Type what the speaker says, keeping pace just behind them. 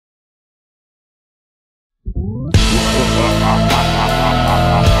The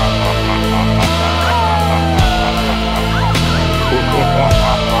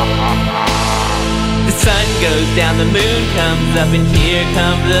sun goes down, the moon comes up, and here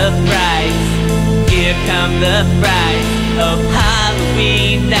come the frights. Here come the frights of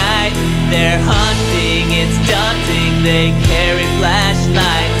Halloween night. They're hunting, it's daunting. They carry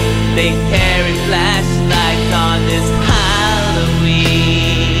flashlights. They carry flashlights on this Halloween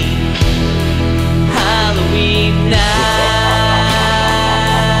night.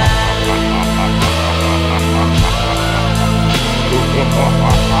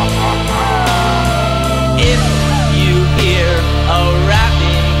 If you hear a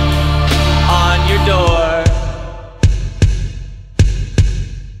rapping on your door,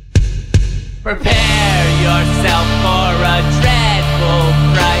 prepare yourself for a dreadful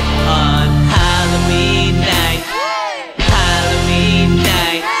fright on Halloween night. Halloween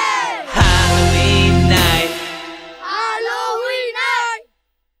night. Halloween night. Halloween night!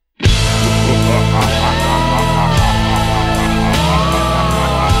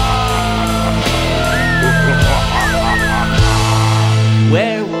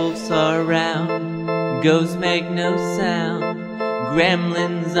 Werewolves are around, ghosts make no sound.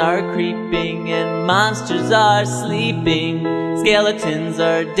 Gremlins are creeping and monsters are sleeping. Skeletons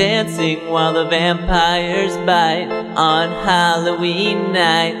are dancing while the vampires bite on Halloween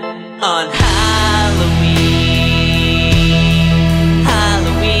night. On Halloween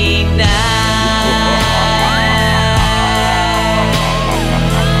night.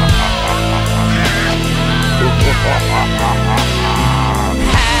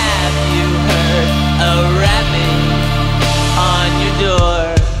 Have you heard a rapping on your door?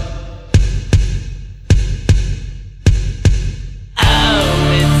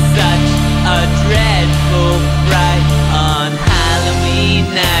 Oh, it's such a dreadful fright on Halloween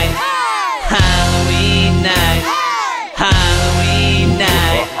night. Halloween night. Halloween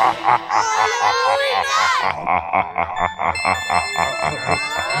night.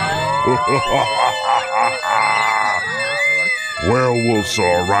 Werewolves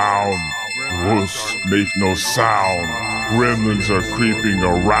are around, ghosts make no sound. Gremlins are creeping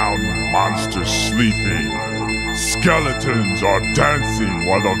around, monsters sleeping. Skeletons are dancing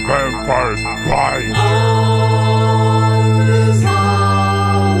while the vampires bite.